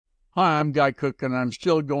Hi, I'm Guy Cook, and I'm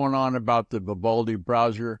still going on about the Vivaldi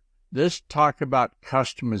browser. Let's talk about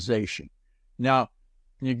customization. Now,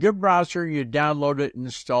 in a good browser, you download it and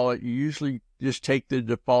install it. You usually just take the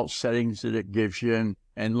default settings that it gives you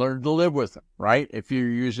and learn to live with them, right? If you're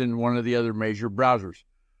using one of the other major browsers.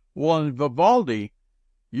 Well, in Vivaldi,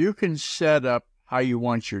 you can set up how you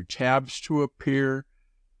want your tabs to appear,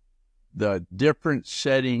 the different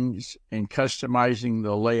settings, and customizing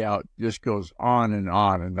the layout just goes on and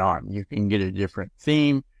on and on. You can get a different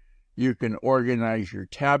theme. You can organize your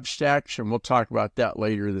tab stacks, and we'll talk about that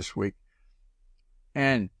later this week.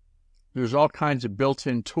 And there's all kinds of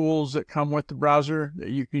built-in tools that come with the browser that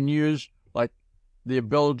you can use, like the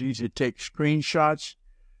ability to take screenshots.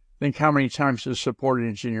 Think how many times the support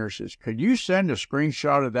engineer says, could you send a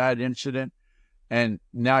screenshot of that incident? And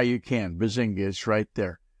now you can. Bazinga, it's right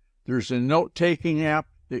there. There's a note-taking app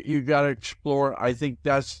that you got to explore. I think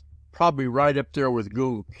that's probably right up there with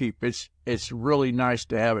Google Keep. It's really nice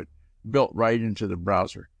to have it built right into the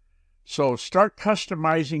browser. So start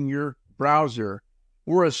customizing your browser.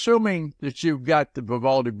 We're assuming that you've got the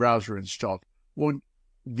Vivaldi browser installed. Well,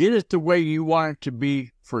 get it the way you want it to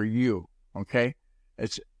be for you, okay?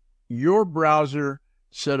 It's your browser,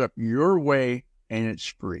 set up your way, and it's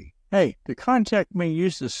free. Hey, to contact me,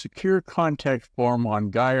 use the secure contact form on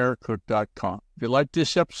guyrcookreport.com. If you like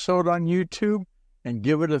this episode on YouTube, and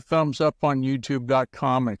give it a thumbs up on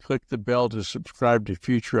youtube.com and click the bell to subscribe to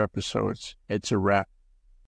future episodes. It's a wrap.